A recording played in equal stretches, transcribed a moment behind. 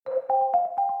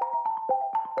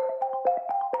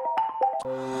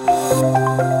This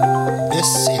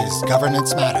is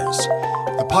Governance Matters,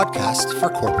 the podcast for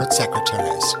corporate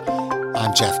secretaries.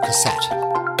 I'm Jeff Cassette.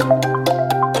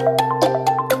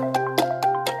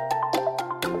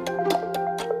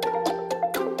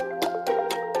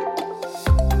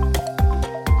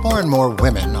 More and more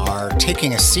women are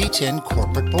taking a seat in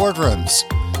corporate boardrooms.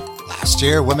 Last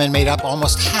year, women made up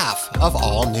almost half of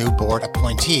all new board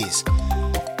appointees.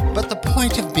 But the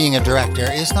point of being a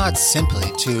director is not simply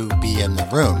to be in the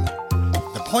room.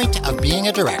 The point of being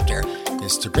a director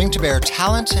is to bring to bear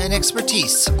talent and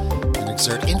expertise and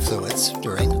exert influence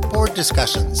during board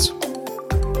discussions.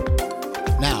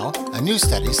 Now, a new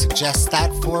study suggests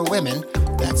that for women,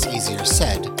 that's easier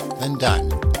said than done.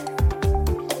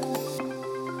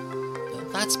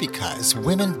 That's because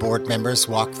women board members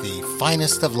walk the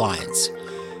finest of lines.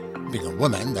 Being a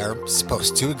woman, they're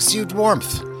supposed to exude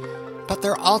warmth. But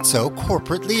they're also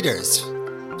corporate leaders,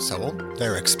 so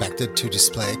they're expected to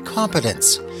display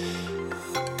competence.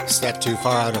 Step too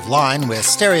far out of line with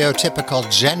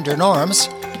stereotypical gender norms,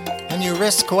 and you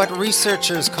risk what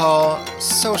researchers call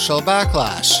social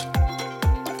backlash.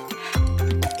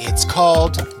 It's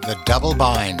called the double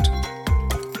bind.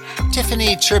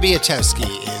 Tiffany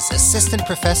Trzebiatowski is Assistant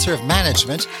Professor of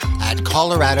Management at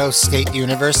Colorado State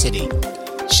University.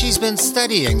 She's been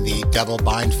studying the double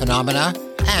bind phenomena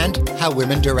and how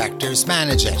women directors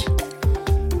manage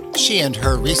it. She and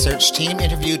her research team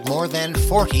interviewed more than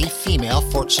 40 female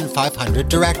Fortune 500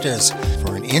 directors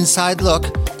for an inside look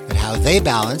at how they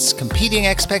balance competing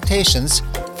expectations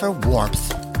for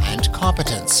warmth and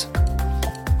competence.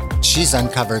 She's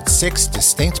uncovered 6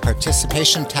 distinct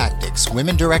participation tactics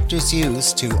women directors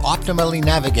use to optimally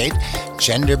navigate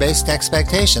gender-based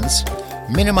expectations,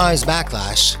 minimize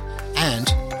backlash,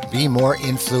 and be more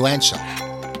influential.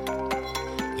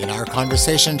 In our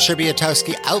conversation,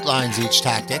 Trzebiatowski outlines each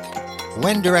tactic,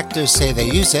 when directors say they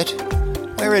use it,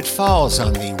 where it falls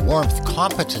on the warmth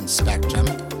competence spectrum,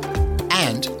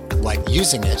 and what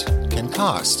using it can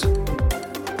cost.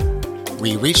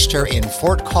 We reached her in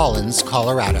Fort Collins,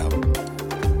 Colorado.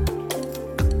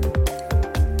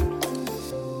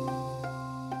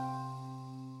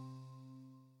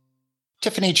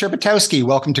 Tiffany Trzebiatowski,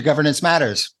 welcome to Governance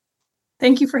Matters.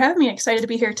 Thank you for having me. Excited to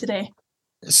be here today.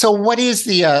 So what is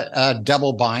the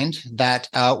double bind that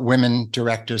women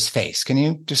directors face? Can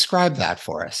you describe that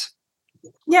for us?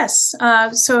 Yes.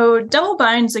 So double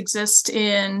binds exist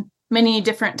in many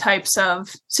different types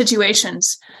of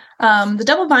situations. The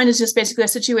double bind is just basically a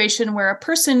situation where a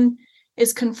person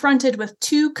is confronted with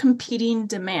 2 competing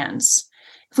demands.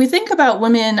 If we think about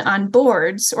women on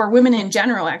boards, or women in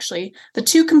general, actually, the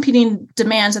 2 competing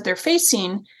demands that they're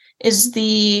facing is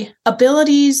the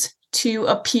abilities to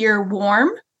appear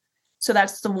warm, so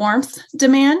that's the warmth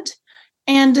demand,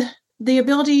 and the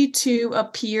ability to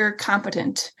appear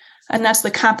competent, and that's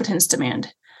the competence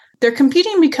demand. They're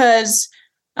competing because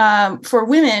for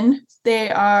women,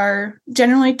 they are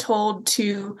generally told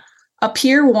to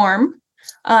appear warm,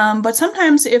 but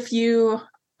sometimes if you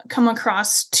come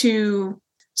across too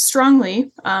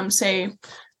strongly,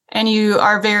 and you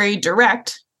are very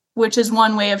direct, which is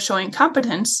one way of showing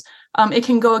competence, it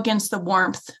can go against the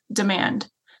warmth demand.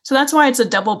 So that's why it's a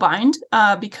double bind,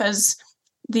 because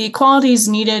the qualities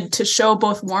needed to show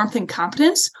both warmth and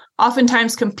competence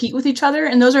oftentimes compete with each other,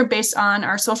 and those are based on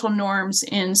our social norms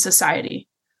in society.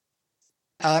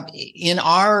 In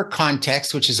our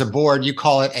context, which is a board, you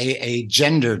call it a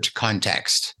gendered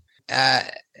context.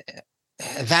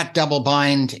 That double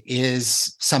bind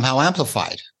is somehow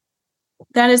amplified.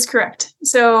 That is correct.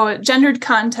 So gendered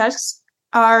contexts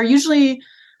are usually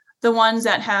the ones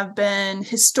that have been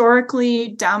historically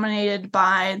dominated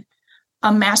by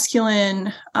a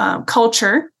masculine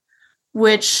culture,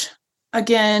 which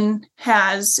again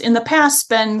has in the past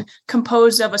been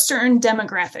composed of a certain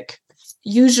demographic.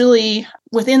 Usually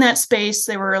within that space,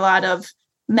 there were a lot of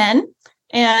men,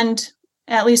 and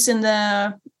at least in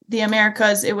the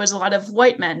Americas, it was a lot of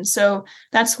white men. So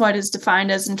that's what is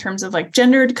defined as in terms of like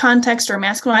gendered context or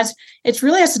masculinized. It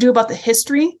really has to do about the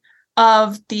history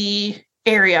of the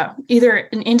area, either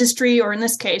an industry or in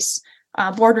this case,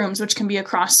 boardrooms, which can be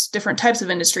across different types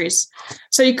of industries.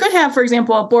 So you could have, for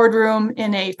example, a boardroom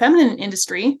in a feminine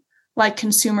industry like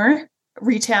consumer,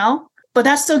 retail, but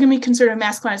that's still going to be considered a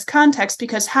masculinized context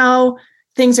because how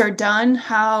things are done,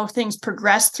 how things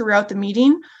progress throughout the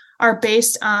meeting are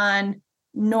based on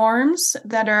norms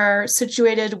that are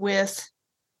situated with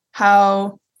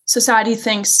how society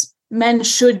thinks men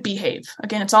should behave.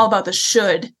 Again, it's all about the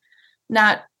should,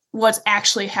 not what's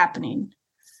actually happening.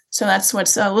 So that's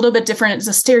what's a little bit different. It's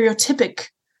a stereotypic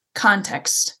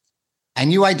context.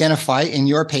 And you identify in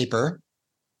your paper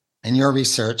in your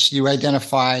research, you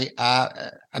identify,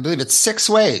 I believe it's 6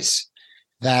 ways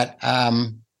that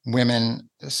women,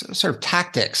 sort of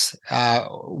tactics,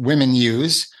 women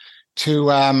use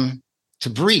to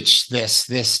breach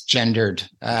this gendered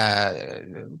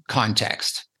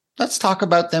context. Let's talk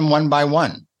about them one by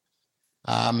one.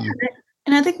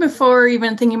 And I think before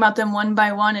even thinking about them one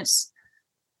by one,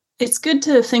 it's good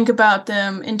to think about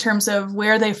them in terms of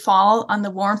where they fall on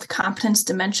the warmth competence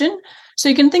dimension. So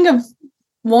you can think of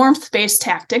warmth-based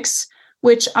tactics,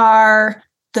 which are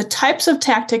the types of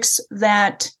tactics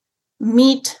that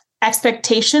meet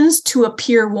expectations to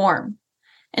appear warm.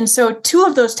 And so 2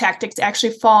 of those tactics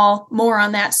actually fall more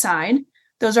on that side.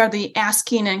 Those are the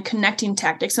asking and connecting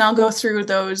tactics. And I'll go through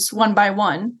those one by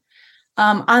one.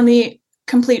 On the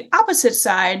complete opposite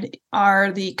side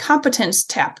are the competence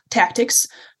tactics.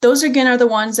 Those, again, are the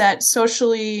ones that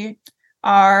socially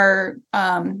are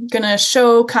going to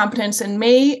show competence and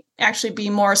may actually be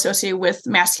more associated with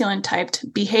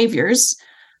masculine-typed behaviors,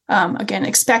 again,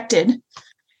 expected.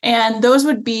 And those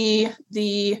would be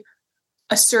the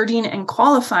asserting and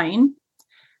qualifying.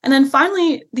 And then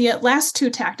finally, the last 2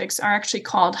 tactics are actually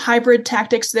called hybrid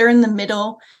tactics. They're in the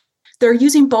middle. They're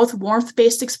using both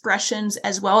warmth-based expressions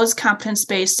as well as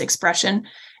competence-based expression.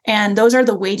 And those are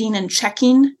the waiting and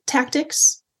checking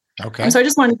tactics. Okay. And so I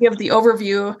just want to give the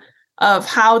overview of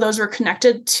how those were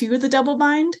connected to the double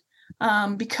bind.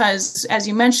 Because as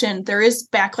you mentioned, there is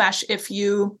backlash if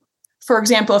you, for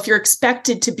example, if you're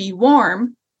expected to be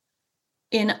warm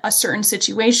in a certain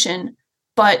situation,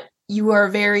 but you are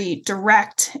very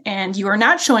direct and you are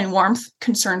not showing warmth,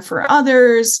 concern for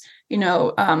others,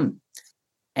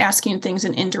 asking things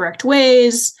in indirect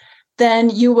ways, then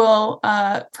you will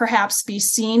perhaps be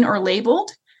seen or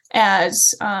labeled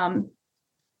as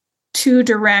too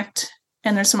direct.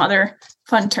 And there's some other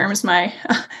fun terms my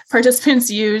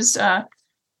participants used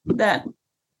that,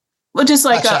 well, just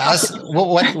like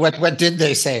what did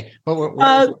they say?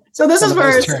 So this is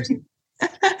where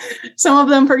some of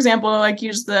them, for example, like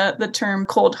use the term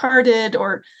cold-hearted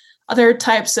or other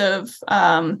types of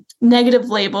negative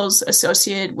labels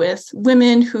associated with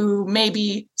women who may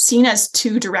be seen as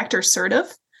too direct or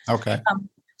assertive. Okay.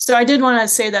 So I did want to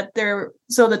say that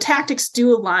so the tactics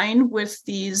do align with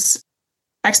these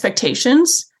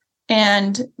expectations,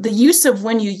 and the use of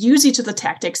when you use each of the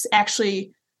tactics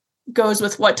actually goes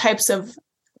with what types of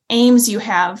aims you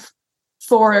have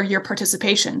for your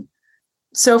participation.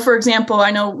 So, for example,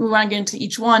 I know we want to get into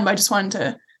each one, but I just wanted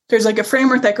to, there's like a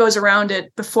framework that goes around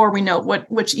it before we know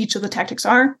which each of the tactics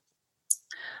are.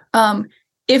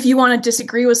 If you want to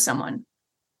disagree with someone,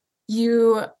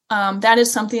 that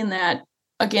is something that,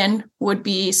 again, would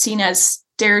be seen as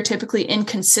stereotypically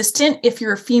inconsistent if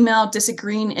you're a female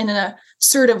disagreeing in an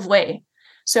assertive way.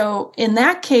 So in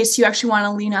that case, you actually want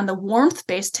to lean on the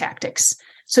warmth-based tactics.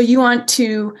 So you want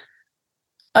to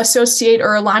associate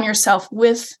or align yourself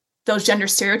with those gender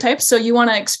stereotypes. So you want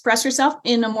to express yourself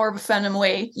in a more of a feminine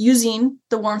way using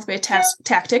the warmth-based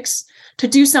tactics to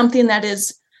do something that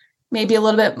is maybe a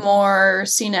little bit more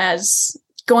seen as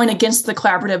going against the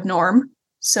collaborative norm.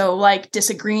 So like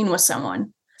disagreeing with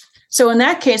someone. So in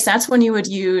that case, that's when you would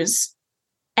use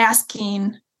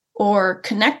asking or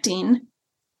connecting.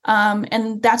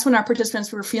 And that's when our participants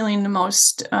were feeling the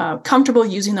most comfortable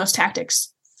using those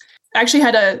tactics. I actually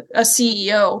had a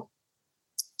CEO.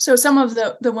 So some of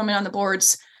the women on the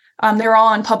boards, they're all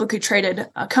on publicly traded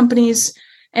companies.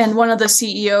 And one of the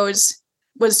CEOs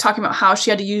was talking about how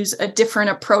she had to use a different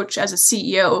approach as a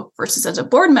CEO versus as a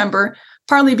board member,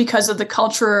 partly because of the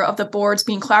culture of the boards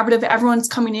being collaborative. Everyone's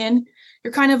coming in.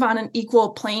 You're kind of on an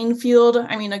equal playing field.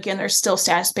 I mean, again, there's still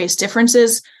status-based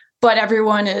differences, but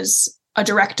everyone is a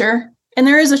director and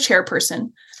there is a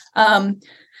chairperson.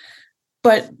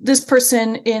 But this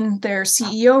person in their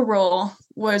CEO role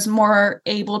was more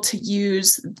able to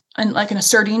use an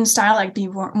asserting style, like be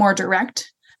more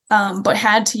direct, but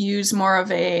had to use more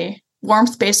of a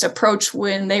warmth-based approach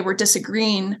when they were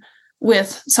disagreeing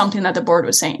with something that the board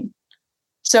was saying.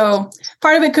 So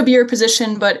part of it could be your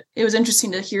position, but it was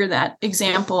interesting to hear that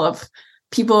example of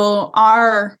people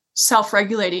are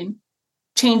self-regulating,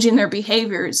 changing their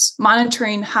behaviors,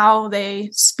 monitoring how they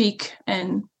speak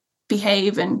and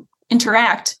behave and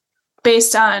interact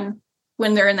based on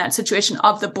when they're in that situation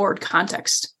of the board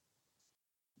context.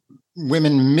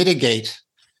 Women mitigate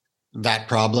that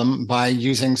problem by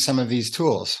using some of these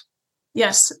tools.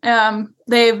 Yes.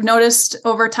 They've noticed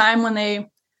over time when they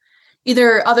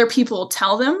either other people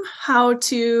tell them how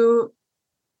to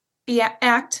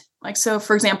act. Like, so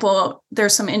for example,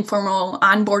 there's some informal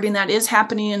onboarding that is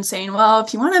happening and saying, well,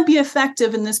 if you want to be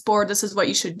effective in this board, this is what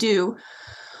you should do.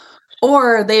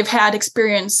 or they've had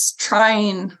experience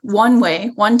trying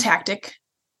one tactic,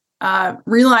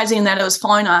 realizing that it was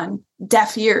falling on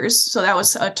deaf ears. So that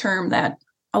was a term that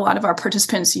a lot of our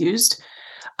participants used.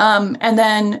 And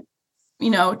then,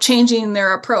 changing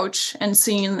their approach and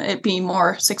seeing it be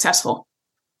more successful.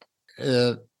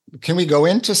 Can we go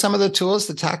into some of the tools,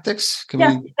 the tactics?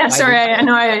 Yeah. Sorry, I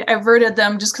know I averted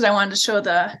them just because I wanted to show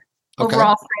the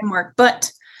overall framework,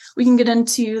 but we can get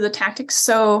into the tactics.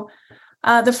 So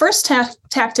the first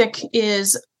tactic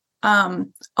is a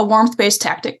warmth-based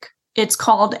tactic. It's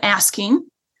called asking.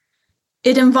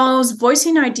 It involves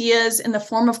voicing ideas in the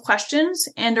form of questions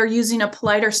and or using a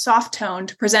polite or soft tone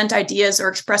to present ideas or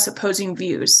express opposing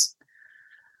views.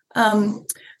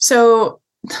 So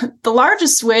the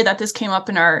largest way that this came up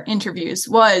in our interviews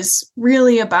was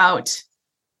really about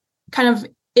kind of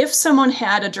if someone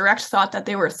had a direct thought that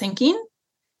they were thinking,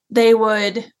 they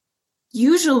would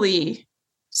usually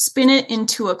spin it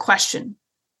into a question.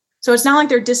 So it's not like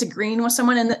they're disagreeing with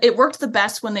someone, and it worked the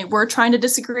best when they were trying to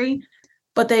disagree,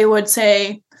 but they would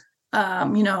say,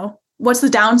 what's the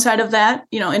downside of that?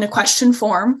 In a question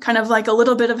form, kind of like a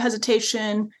little bit of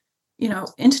hesitation,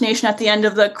 intonation at the end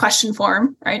of the question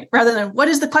form, right? Rather than what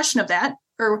is the question of that?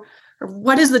 Or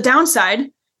what is the downside?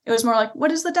 It was more like,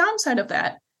 what is the downside of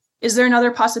that? Is there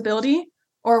another possibility?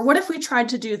 Or what if we tried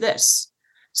to do this?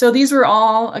 So these were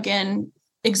all, again,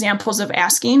 examples of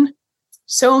asking.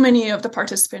 So many of the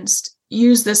participants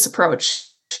use this approach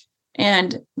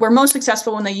and were most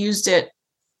successful when they used it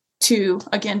to,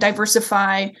 again,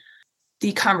 diversify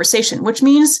the conversation, which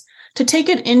means to take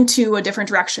it into a different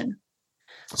direction.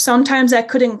 Sometimes that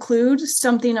could include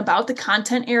something about the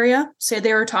content area. Say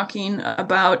they were talking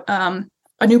about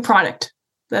a new product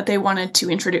that they wanted to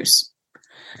introduce.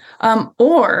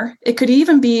 Or it could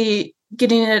even be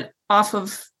getting it off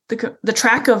of the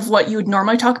track of what you would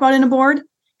normally talk about in a board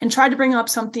and try to bring up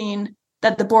something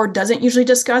that the board doesn't usually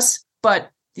discuss, but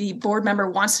the board member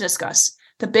wants to discuss.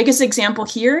 The biggest example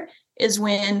here is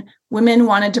when women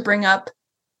wanted to bring up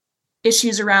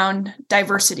issues around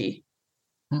diversity.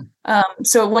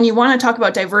 So when you want to talk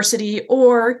about diversity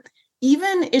or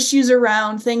even issues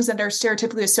around things that are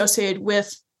stereotypically associated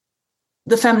with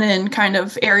the feminine kind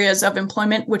of areas of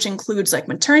employment, which includes like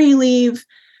maternity leave,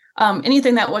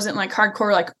 anything that wasn't like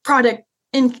hardcore, like product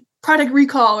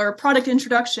recall or product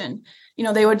introduction,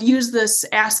 they would use this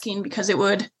asking because it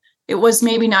was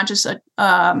maybe not just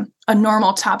a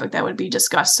normal topic that would be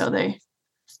discussed. So they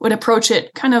would approach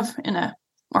it kind of in a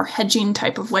more hedging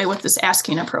type of way with this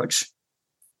asking approach.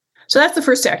 So that's the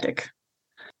first tactic.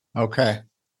 Okay.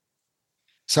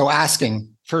 So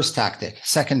asking, first tactic.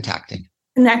 Second tactic.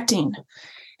 Connecting.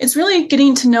 It's really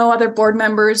getting to know other board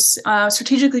members,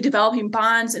 strategically developing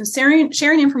bonds, and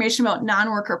sharing information about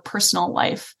non-work or personal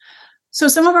life. So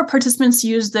some of our participants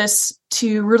use this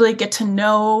to really get to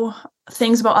know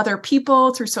things about other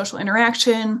people through social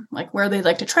interaction, like where they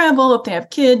like to travel, if they have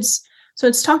kids. So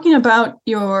it's talking about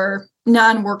your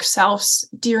non-work selves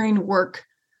during work.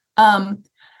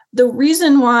 The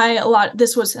reason why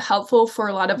this was helpful for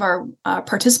a lot of our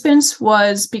participants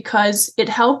was because it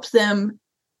helped them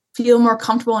feel more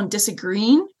comfortable in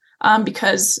disagreeing.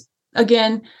 Because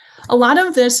again, a lot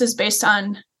of this is based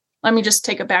on, let me just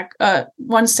take it back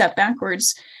one step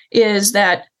backwards, is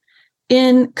that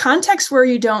in contexts where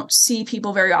you don't see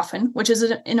people very often, which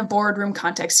is in a boardroom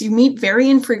context, you meet very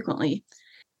infrequently,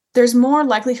 there's more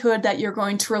likelihood that you're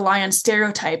going to rely on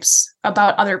stereotypes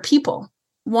about other people.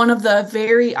 One of the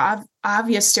very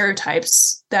obvious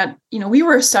stereotypes that we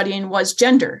were studying was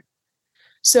gender.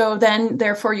 So then,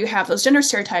 therefore, you have those gender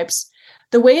stereotypes.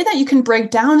 The way that you can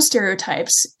break down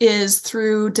stereotypes is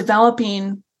through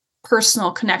developing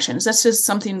personal connections. This is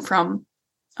something from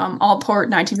Allport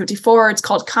 1954. It's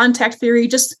called contact theory,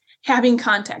 just having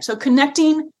contact. So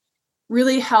connecting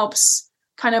really helps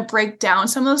kind of break down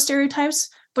some of those stereotypes,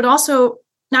 but also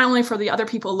not only for the other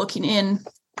people looking in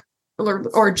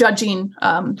or judging,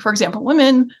 for example,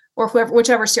 women or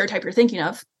whichever stereotype you're thinking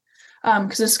of,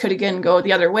 because this could, again, go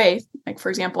the other way. Like, for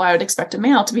example, I would expect a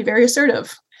male to be very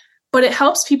assertive, but it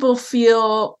helps people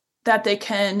feel that they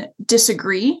can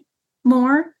disagree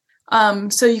more.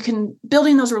 So you can,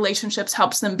 building those relationships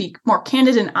helps them be more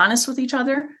candid and honest with each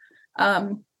other.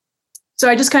 So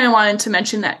I just kind of wanted to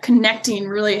mention that connecting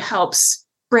really helps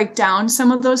break down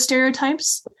some of those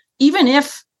stereotypes, even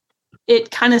if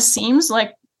it kind of seems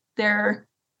like they're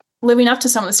living up to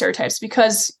some of the stereotypes,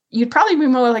 because you'd probably be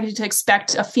more likely to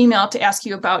expect a female to ask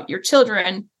you about your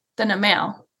children than a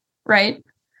male, right?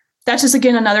 That's just,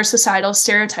 again, another societal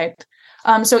stereotype.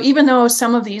 So even though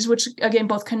some of these, which again,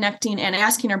 both connecting and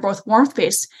asking, are both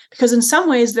warmth-based, because in some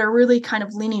ways they're really kind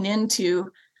of leaning into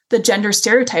the gender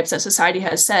stereotypes that society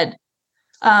has said,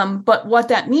 But what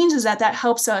that means is that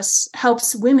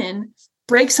helps women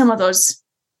break some of those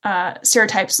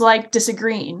stereotypes, like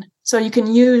disagreeing. So you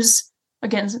can use,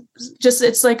 again,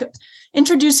 it's like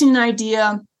introducing an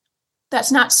idea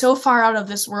that's not so far out of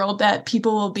this world that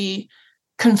people will be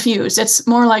confused. It's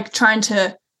more like trying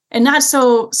to, and not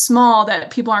so small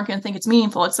that people aren't going to think it's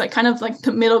meaningful. It's like kind of like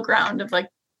the middle ground of like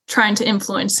trying to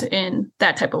influence in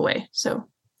that type of way. So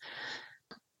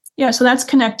yeah, so that's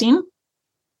connecting.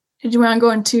 Did you want to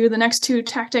go into the next two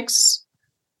tactics,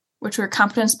 which were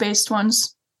competence-based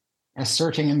ones?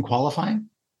 Asserting and qualifying?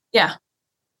 Yeah.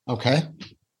 Okay.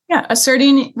 Yeah,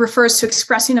 asserting refers to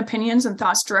expressing opinions and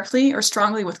thoughts directly or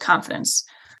strongly with confidence.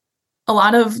 A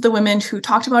lot of the women who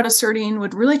talked about asserting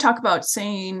would really talk about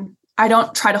saying, I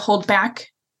don't try to hold back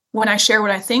when I share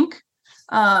what I think.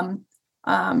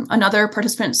 Another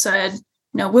participant said,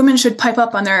 women should pipe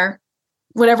up on their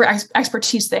whatever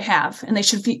expertise they have, and they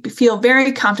should feel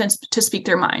very confident to speak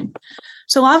their mind.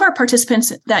 So a lot of our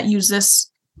participants that use this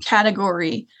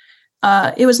category,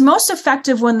 it was most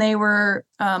effective when they were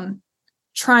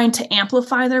trying to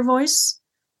amplify their voice,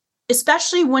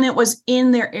 especially when it was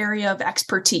in their area of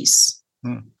expertise.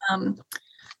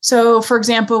 So, for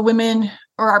example, women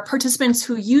or our participants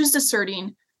who used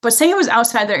asserting, but say it was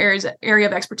outside their area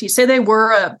of expertise, say they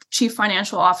were a chief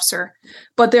financial officer,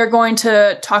 but they're going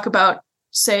to talk about,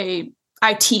 say,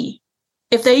 IT.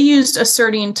 If they used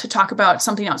asserting to talk about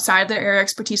something outside their area of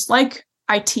expertise, like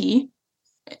IT,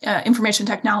 information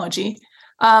technology,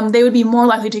 they would be more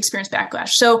likely to experience backlash.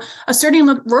 So asserting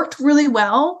worked really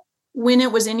well when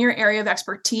it was in your area of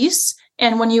expertise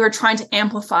and when you were trying to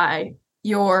amplify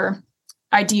your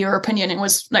idea or opinion. It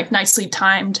was like nicely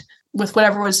timed with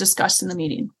whatever was discussed in the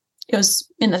meeting. It was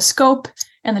in the scope,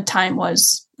 and the time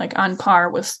was like on par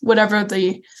with whatever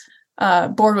the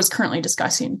board was currently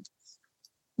discussing.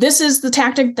 This is the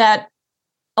tactic that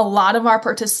a lot of our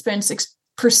participants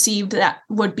perceived that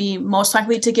would be most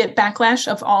likely to get backlash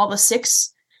of all the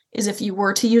 6, is if you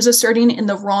were to use asserting in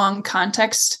the wrong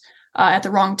context at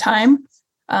the wrong time,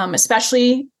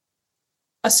 especially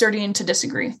asserting to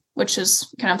disagree, which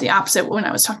is kind of the opposite. When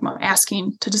I was talking about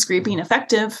asking to disagree being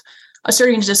effective,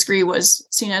 asserting to disagree was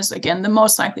seen as, again, the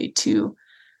most likely to,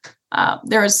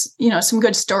 there was, some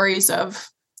good stories of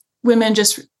women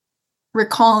just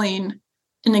recalling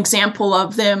an example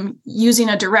of them using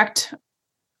a direct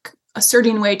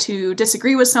asserting way to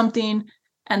disagree with something,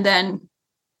 and then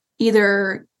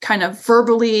either kind of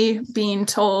verbally being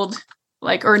told,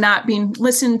 like, or not being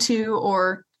listened to,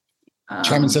 or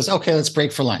Chairman says, okay, let's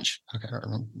break for lunch. Okay.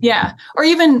 Yeah. Or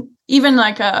even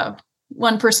like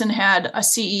one person had a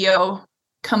CEO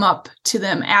come up to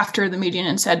them after the meeting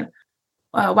and said,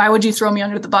 why would you throw me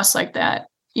under the bus like that?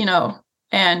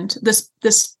 And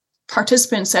this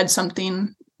participant said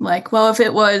something like, well, if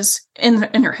it was in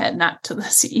her head, not to the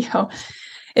CEO,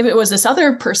 if it was this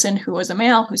other person who was a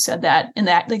male who said that in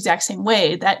that exact same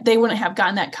way, that they wouldn't have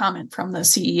gotten that comment from the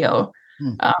CEO.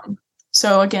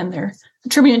 So again, they're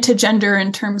attributed to gender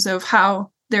in terms of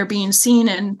how they're being seen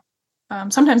and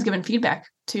sometimes given feedback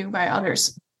to by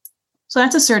others. So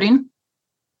that's asserting.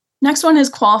 Next one is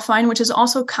qualifying, which is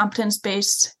also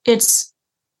competence-based. It's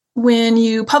when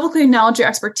you publicly acknowledge your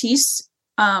expertise.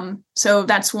 So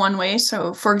that's one way.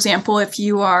 So for example, if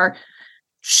you are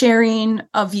sharing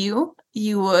a view,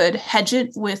 you would hedge it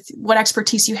with what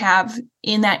expertise you have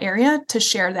in that area to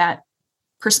share that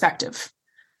perspective.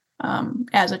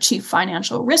 As a chief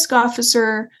financial risk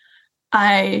officer,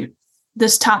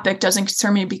 this topic doesn't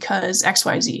concern me because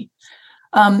XYZ.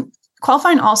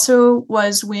 Qualifying also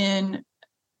was when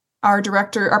our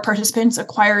participants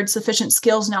acquired sufficient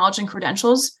skills, knowledge, and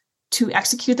credentials to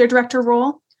execute their director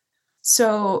role.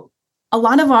 So a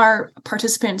lot of our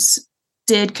participants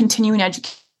did continuing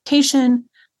education,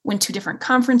 went to different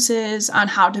conferences on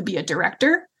how to be a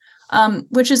director,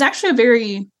 which is actually a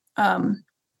very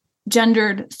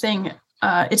gendered thing,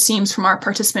 it seems, from our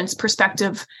participants'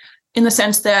 perspective, in the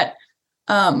sense that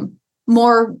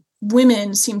more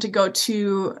women seem to go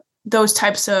to those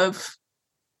types of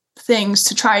things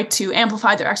to try to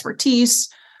amplify their expertise.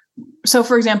 So,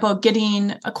 for example,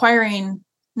 acquiring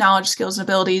knowledge, skills, and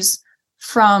abilities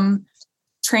from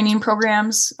training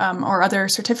programs or other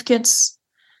certificates.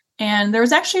 And there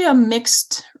was actually a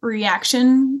mixed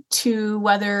reaction to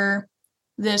whether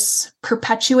this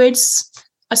perpetuates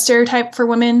a stereotype for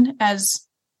women as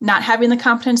not having the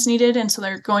competence needed, and so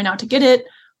they're going out to get it,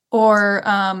 or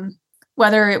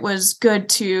whether it was good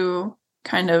to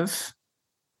kind of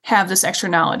have this extra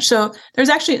knowledge. So there's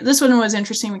actually, this one was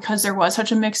interesting because there was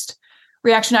such a mixed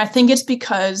reaction. I think it's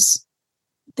because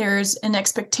there's an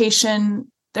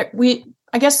expectation that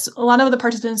I guess a lot of the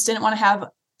participants didn't want to have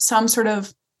some sort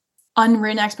of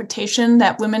unwritten expectation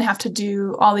that women have to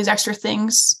do all these extra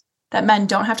things that men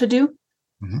don't have to do.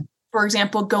 Mm-hmm. For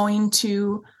example, going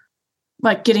to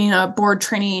like getting a board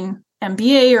training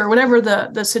MBA or whatever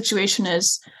the situation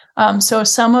is. So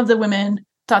some of the women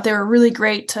thought they were really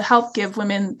great to help give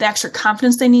women the extra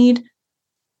confidence they need,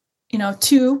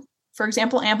 to, for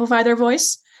example, amplify their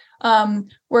voice.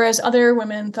 Whereas other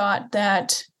women thought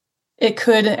that it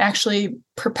could actually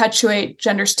perpetuate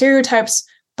gender stereotypes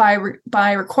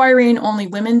by requiring only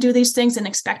women do these things and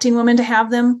expecting women to have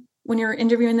them when you're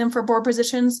interviewing them for board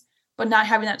positions, but not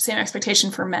having that same expectation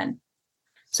for men.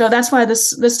 So that's why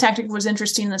this tactic was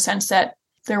interesting in the sense that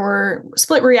there were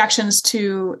split reactions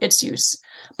to its use.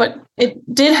 But it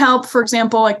did help, for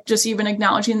example, like just even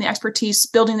acknowledging the expertise,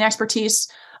 building the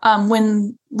expertise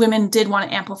when women did want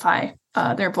to amplify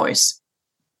their voice.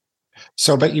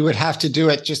 So, but you would have to do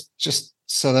it, just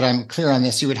so that I'm clear on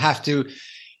this, you would have to,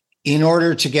 in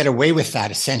order to get away with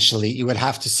that, essentially, you would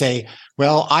have to say,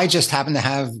 well, I just happen to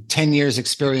have 10 years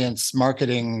experience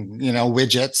marketing,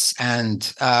 widgets,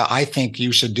 and I think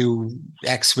you should do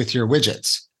X with your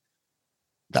widgets.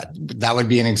 That would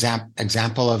be an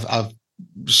example of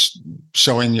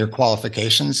showing your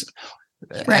qualifications,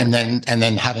 right. and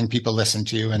then having people listen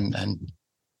to you and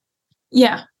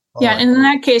yeah. And in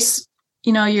that case,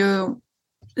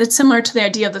 it's similar to the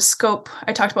idea of the scope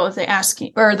I talked about with the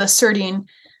asking or the asserting.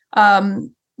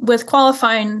 With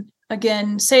qualifying,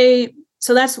 again,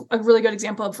 so that's a really good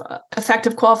example of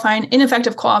effective qualifying.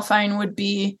 Ineffective qualifying would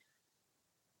be,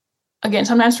 again,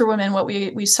 sometimes for women, what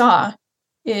we saw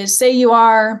is, say you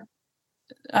are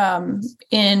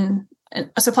in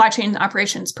a supply chain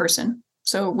operations person,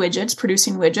 so widgets,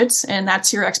 producing widgets, and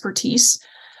that's your expertise.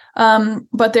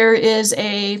 But there is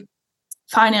a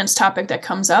finance topic that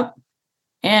comes up,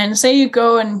 and say you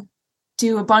go and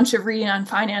do a bunch of reading on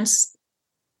finance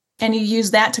and you use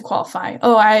that to qualify.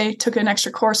 Oh, I took an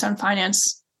extra course on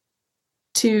finance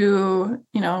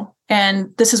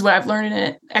and this is what I've learned in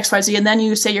it, XYZ. And then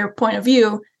you say your point of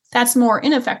view. That's more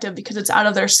ineffective because it's out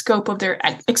of their scope of their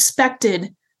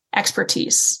expected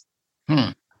expertise.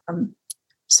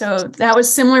 So that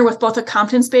was similar with both the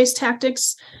competence-based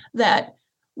tactics, that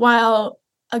while,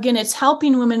 again, it's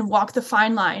helping women walk the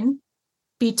fine line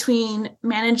between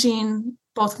managing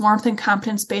both warmth and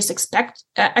competence-based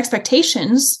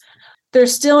expectations, there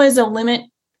still is a limit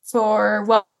for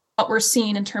what we're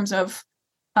seeing in terms of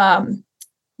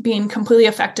being completely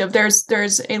effective.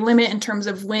 There's a limit in terms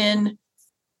of when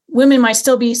women might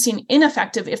still be seen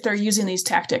ineffective if they're using these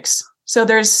tactics. So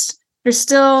there's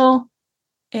still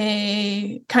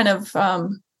a kind of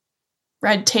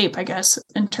red tape, I guess,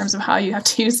 in terms of how you have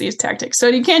to use these tactics. So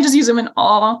you can't just use them in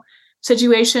all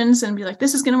situations and be like,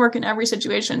 this is going to work in every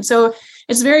situation. So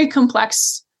it's very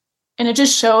complex, and it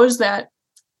just shows that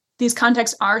these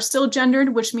contexts are still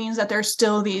gendered, which means that there's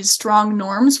still these strong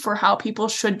norms for how people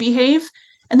should behave.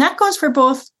 And that goes for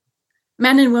both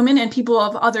men and women and people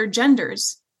of other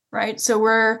genders, right? So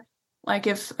we're like,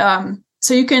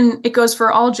 it goes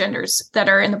for all genders that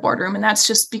are in the boardroom. And that's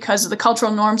just because the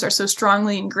cultural norms are so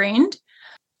strongly ingrained.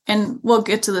 And we'll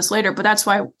get to this later, but that's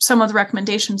why some of the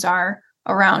recommendations are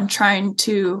around trying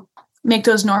to make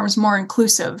those norms more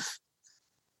inclusive.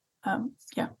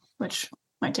 Which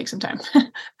might take some time.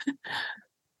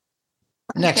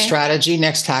 Next strategy,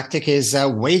 next tactic is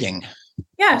waiting.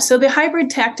 Yeah, so the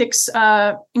hybrid tactics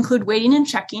include waiting and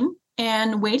checking.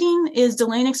 And waiting is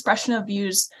delaying expression of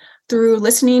views through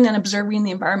listening and observing the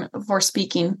environment before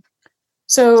speaking.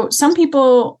 So some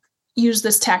people use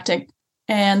this tactic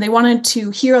and they wanted to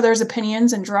hear others'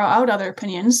 opinions and draw out other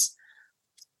opinions.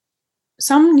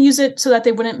 Some use it so that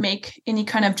they wouldn't make any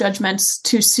kind of judgments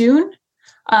too soon.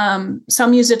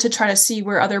 Some use it to try to see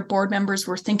where other board members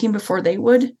were thinking before they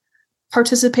would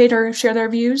participate or share their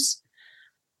views.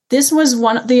 This was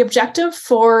the objective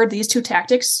for these two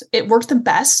tactics. It worked the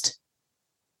best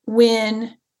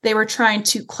when they were trying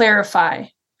to clarify.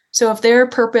 So if their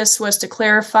purpose was to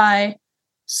clarify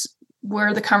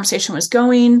where the conversation was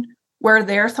going, where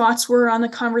their thoughts were on the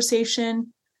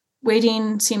conversation,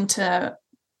 waiting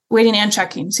and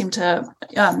checking seemed to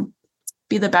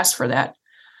be the best for that.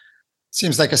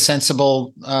 Seems like a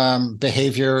sensible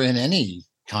behavior in any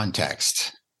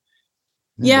context.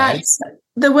 Yeah, right?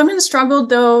 The women struggled,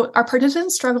 though. Our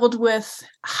participants struggled with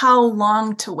how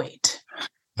long to wait.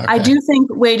 Okay. I do think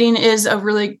waiting is a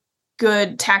really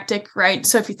good tactic, right?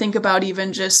 So if you think about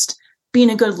even just being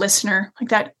a good listener,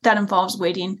 like that involves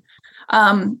waiting.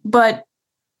 But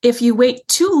if you wait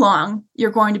too long,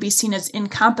 you're going to be seen as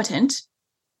incompetent.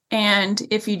 And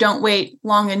if you don't wait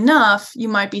long enough, you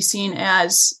might be seen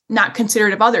as not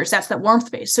considerate of others. That's that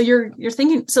warmth base. So you're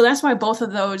thinking, so that's why both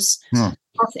of those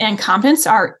Worth and competence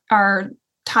are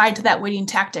tied to that waiting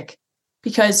tactic,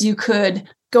 because you could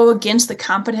go against the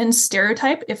competence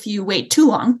stereotype. If you wait too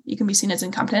long, you can be seen as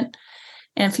incompetent.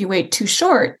 And if you wait too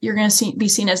short, you're going to be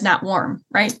seen as not warm,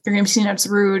 right? You're going to be seen as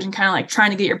rude and kind of like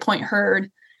trying to get your point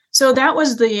heard. So that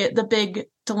was the big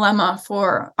dilemma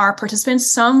for our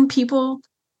participants. Some people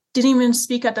didn't even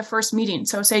speak at the first meeting.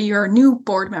 So say you're a new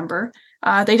board member,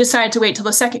 they decided to wait till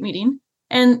the second meeting.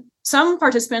 And some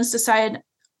participants decided,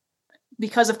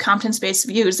 because of competence-based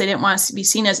views, they didn't want to be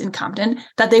seen as incompetent,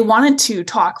 that they wanted to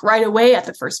talk right away at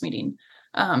the first meeting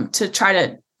to try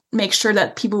to make sure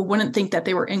that people wouldn't think that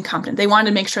they were incompetent. They wanted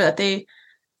to make sure that they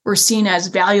were seen as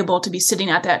valuable to be sitting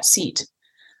at that seat.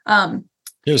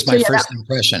 Here's my first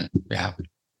impression. Yeah.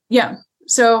 Yeah.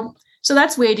 So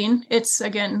that's waiting. It's,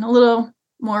 again, a little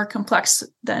more complex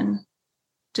than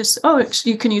just,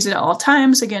 you can use it at all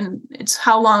times. Again, it's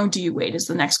how long do you wait is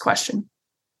the next question.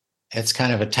 It's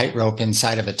kind of a tightrope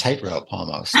inside of a tightrope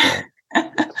almost.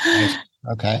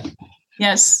 Okay.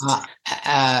 Yes.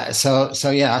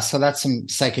 So that's some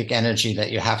psychic energy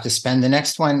that you have to spend. The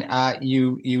next one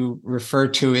you refer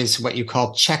to is what you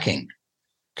call checking.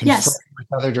 Confirm with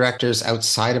other directors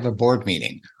outside of a board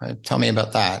meeting. Tell me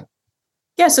about that.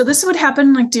 Yeah. So this would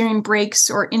happen like during breaks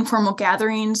or informal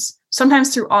gatherings,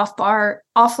 sometimes through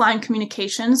offline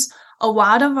communications. A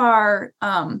lot of our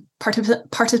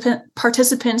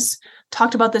participants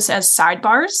talked about this as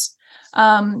sidebars.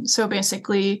 So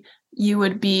basically, you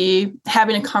would be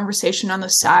having a conversation on the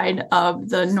side of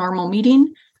the normal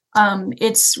meeting.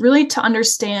 It's really to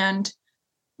understand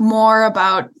more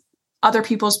about other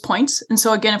people's points. And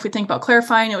so again, if we think about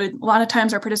clarifying, a lot of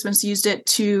times our participants used it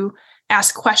to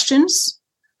ask questions,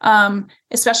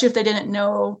 especially if they didn't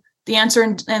know the answer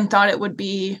and thought it would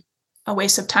be a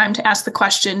waste of time to ask the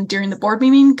question during the board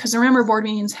meeting. Because remember, board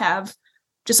meetings have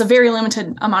just a very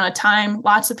limited amount of time,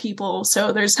 lots of people.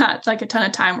 So there's not like a ton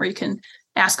of time where you can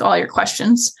ask all your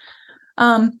questions.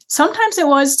 Sometimes it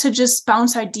was to just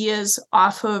bounce ideas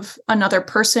off of another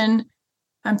person.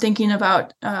 I'm thinking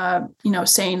about,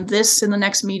 saying this in the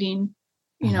next meeting,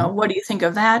 what do you think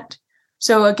of that?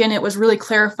 So again, it was really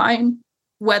clarifying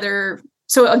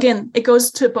so again, it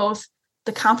goes to both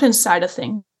the competence side of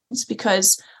things,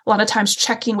 because a lot of times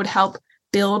checking would help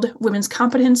build women's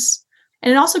competence.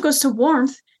 And it also goes to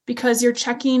warmth, because you're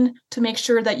checking to make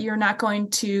sure that you're not going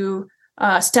to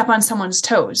step on someone's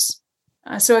toes.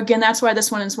 So again, that's why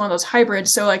this one is one of those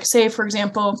hybrids. So like, say, for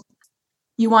example,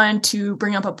 you wanted to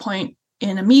bring up a point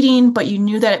in a meeting, but you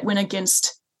knew that it went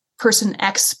against person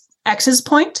X's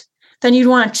point, then you'd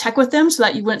want to check with them so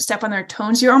that you wouldn't step on their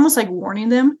toes. You're almost like warning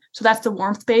them. So that's the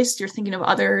warmth based. You're thinking of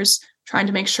others, trying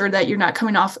to make sure that you're not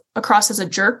coming across as a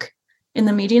jerk in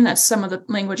the meeting. That's some of the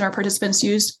language our participants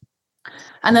use.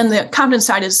 And then the competence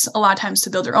side is a lot of times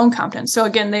to build their own competence. So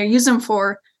again, they use them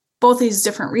for both these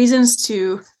different reasons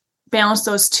to balance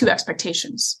those two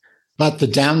expectations. But the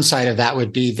downside of that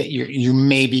would be that you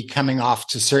may be coming off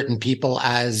to certain people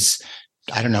as,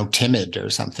 I don't know, timid or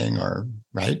something, or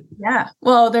right? Yeah.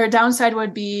 Well, their downside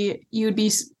would be you'd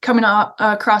be coming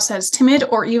across as timid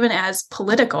or even as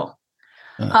political.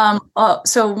 So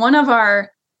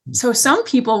some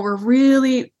people were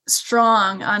really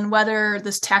strong on whether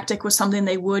this tactic was something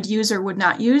they would use or would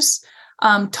not use,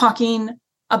 talking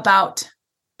about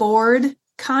board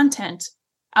content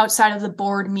outside of the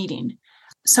board meeting.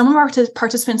 Some of our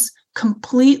participants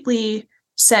completely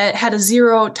had a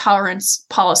zero tolerance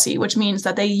policy, which means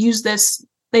that they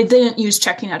didn't use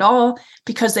checking at all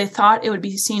because they thought it would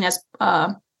be seen as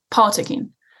politicking.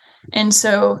 And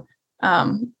so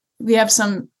we have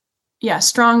some,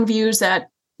 strong views that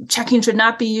checking should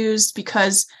not be used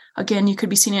because, again, you could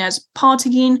be seen as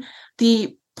politicking.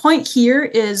 The point here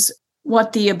is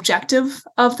what the objective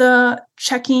of the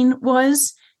checking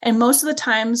was. And most of the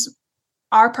times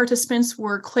our participants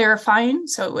were clarifying.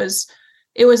 So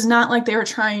it was not like they were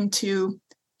trying to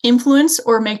influence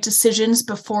or make decisions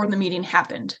before the meeting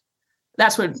happened.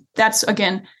 That's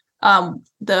again,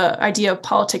 the idea of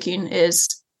politicking is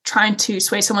trying to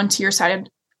sway someone to your side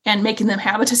and making them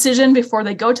have a decision before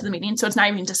they go to the meeting. So it's not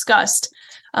even discussed.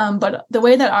 But the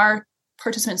way that our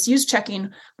participants used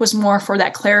checking was more for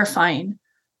that clarifying,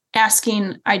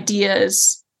 asking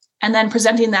ideas, and then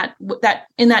presenting that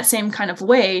in that same kind of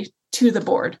way to the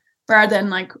board, rather than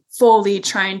like fully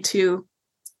trying to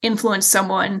influence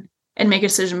someone and make a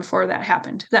decision before that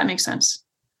happened. If that makes sense.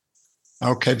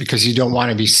 Okay, because you don't want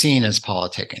to be seen as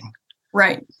politicking.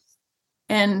 Right.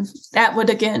 And that would,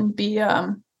 again, be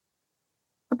a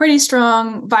pretty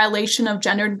strong violation of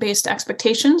gender-based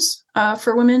expectations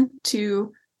for women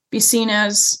to be seen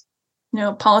as,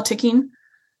 politicking.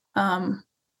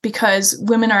 because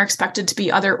women are expected to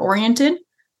be other oriented,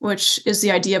 which is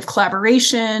the idea of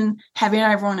collaboration, having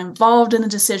everyone involved in the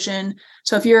decision.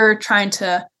 So if you're trying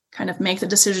to kind of make the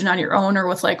decision on your own or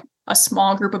with like a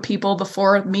small group of people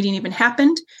before the meeting even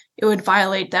happened, it would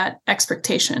violate that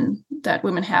expectation that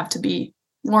women have to be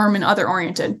warm and other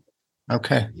oriented.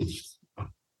 Okay.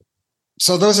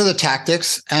 So those are the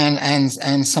tactics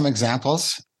and some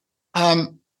examples.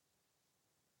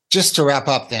 Just to wrap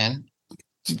up then,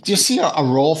 do you see a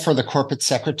role for the corporate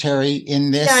secretary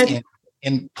in this,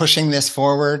 in pushing this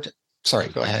forward? Sorry,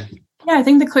 go ahead. Yeah, I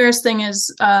think the clearest thing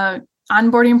is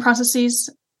onboarding processes.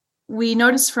 We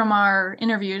noticed from our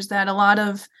interviews that a lot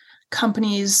of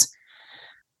companies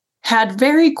had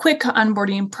very quick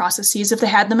onboarding processes, if they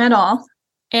had them at all,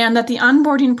 and that the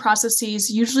onboarding processes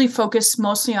usually focus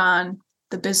mostly on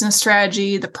the business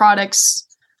strategy, the products,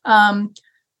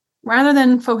 rather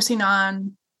than focusing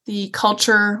on the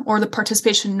culture or the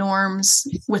participation norms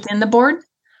within the board.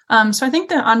 So I think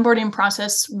the onboarding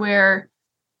process, where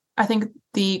I think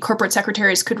the corporate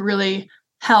secretaries could really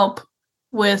help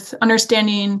with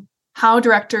understanding how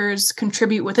directors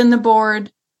contribute within the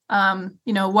board,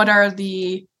 what are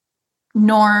the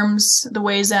norms, the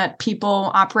ways that people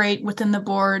operate within the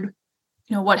board,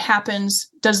 what happens,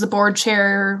 does the board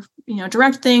chair,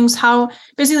 direct things, how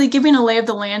basically giving a lay of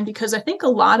the land, because I think a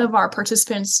lot of our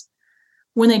participants,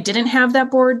 when they didn't have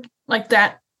that board, like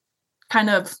that kind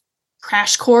of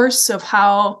crash course of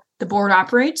how the board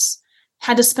operates,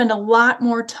 had to spend a lot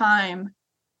more time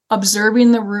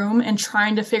observing the room and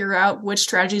trying to figure out which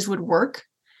strategies would work.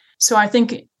 So I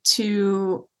think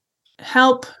to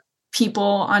help people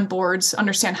on boards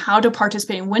understand how to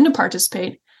participate and when to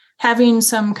participate, having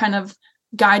some kind of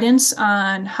guidance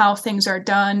on how things are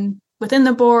done within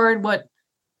the board,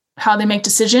 how they make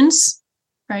decisions,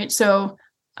 right? So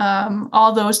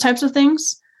all those types of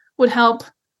things would help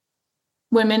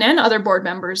women and other board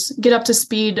members get up to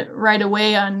speed right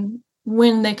away on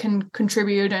when they can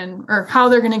contribute or how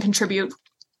they're going to contribute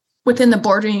within the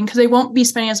board meeting, because they won't be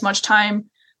spending as much time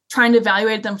trying to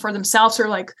evaluate them for themselves or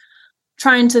like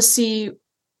trying to see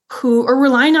who, or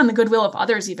relying on the goodwill of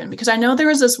others even. Because I know there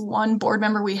was this one board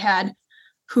member we had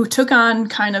who took on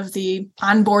kind of the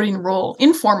onboarding role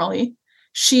informally.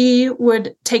 She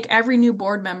would take every new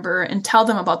board member and tell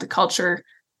them about the culture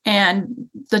and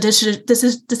the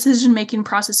decision-making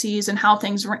processes and how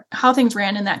things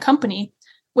ran in that company,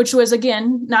 which was,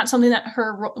 again, not something that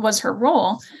was her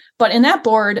role. But in that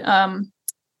board,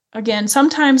 again,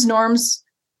 sometimes norms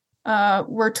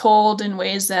were told in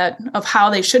ways of how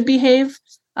they should behave,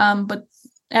 but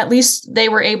at least they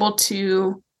were able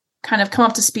to kind of come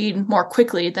up to speed more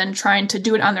quickly than trying to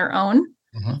do it on their own.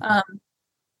 Mm-hmm.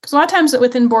 Because a lot of times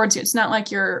within boards, it's not like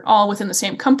you're all within the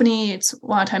same company. It's a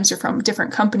lot of times you're from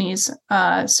different companies.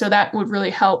 So that would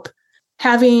really help,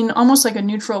 having almost like a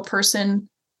neutral person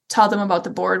tell them about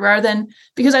the board, rather than,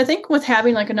 because I think with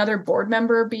having like another board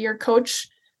member be your coach,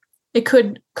 it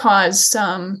could cause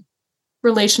some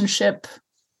relationship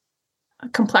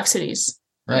complexities.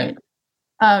 Right.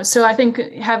 So I think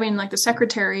having like the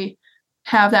secretary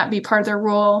have that be part of their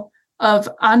role of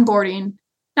onboarding,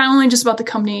 not only just about the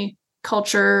company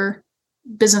culture,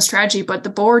 business strategy, but the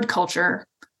board culture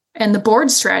and the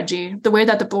board strategy, the way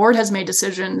that the board has made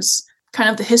decisions, kind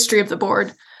of the history of the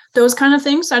board, those kind of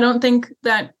things. I don't think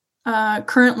that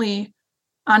currently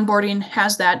onboarding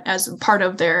has that as part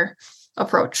of their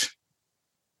approach.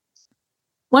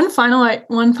 One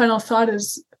final thought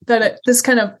is that this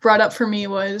kind of brought up for me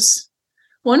was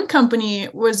one company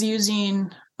was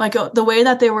using the way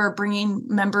that they were bringing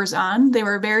members on. They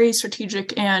were very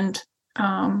strategic and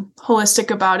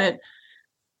holistic about it.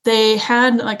 They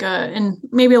had and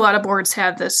maybe a lot of boards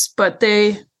have this, but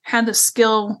they had the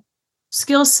skill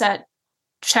set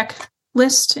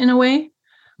checklist in a way,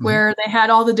 mm-hmm. where they had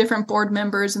all the different board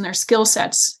members and their skill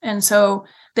sets. And so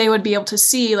they would be able to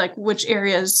see which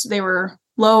areas they were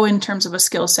low in terms of a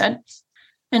skill set.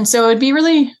 And so it'd be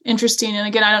really interesting. And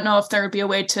again, I don't know if there would be a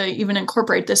way to even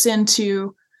incorporate this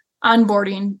into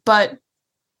onboarding, but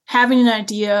having an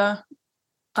idea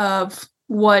of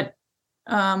what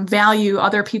value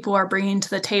other people are bringing to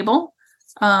the table,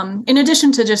 in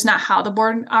addition to just not how the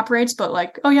board operates,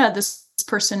 but this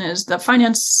person is the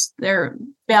finance, their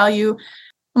value,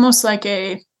 almost like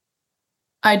a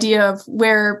idea of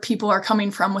where people are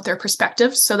coming from with their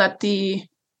perspectives, so that the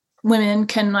women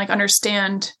can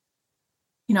understand,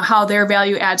 how their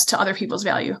value adds to other people's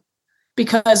value.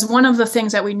 Because one of the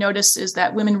things that we noticed is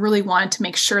that women really wanted to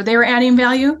make sure they were adding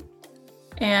value.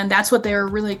 And that's what they were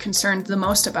really concerned the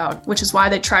most about, which is why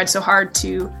they tried so hard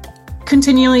to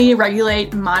continually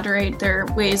regulate and moderate their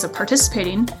ways of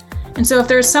participating. And so if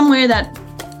there's some way that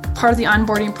part of the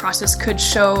onboarding process could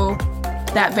show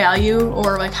that value,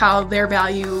 or like how their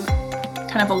value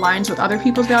kind of aligns with other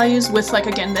people's values with, like,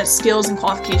 again, the skills and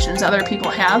qualifications other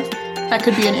people have. That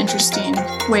could be an interesting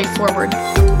way forward.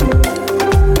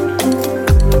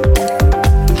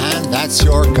 And that's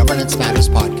your Governance Matters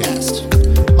podcast.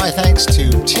 My thanks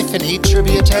to Tiffany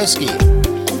Trzebiatowski.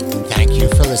 And thank you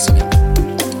for listening.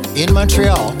 In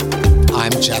Montreal,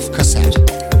 I'm Jeff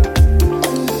Cossette.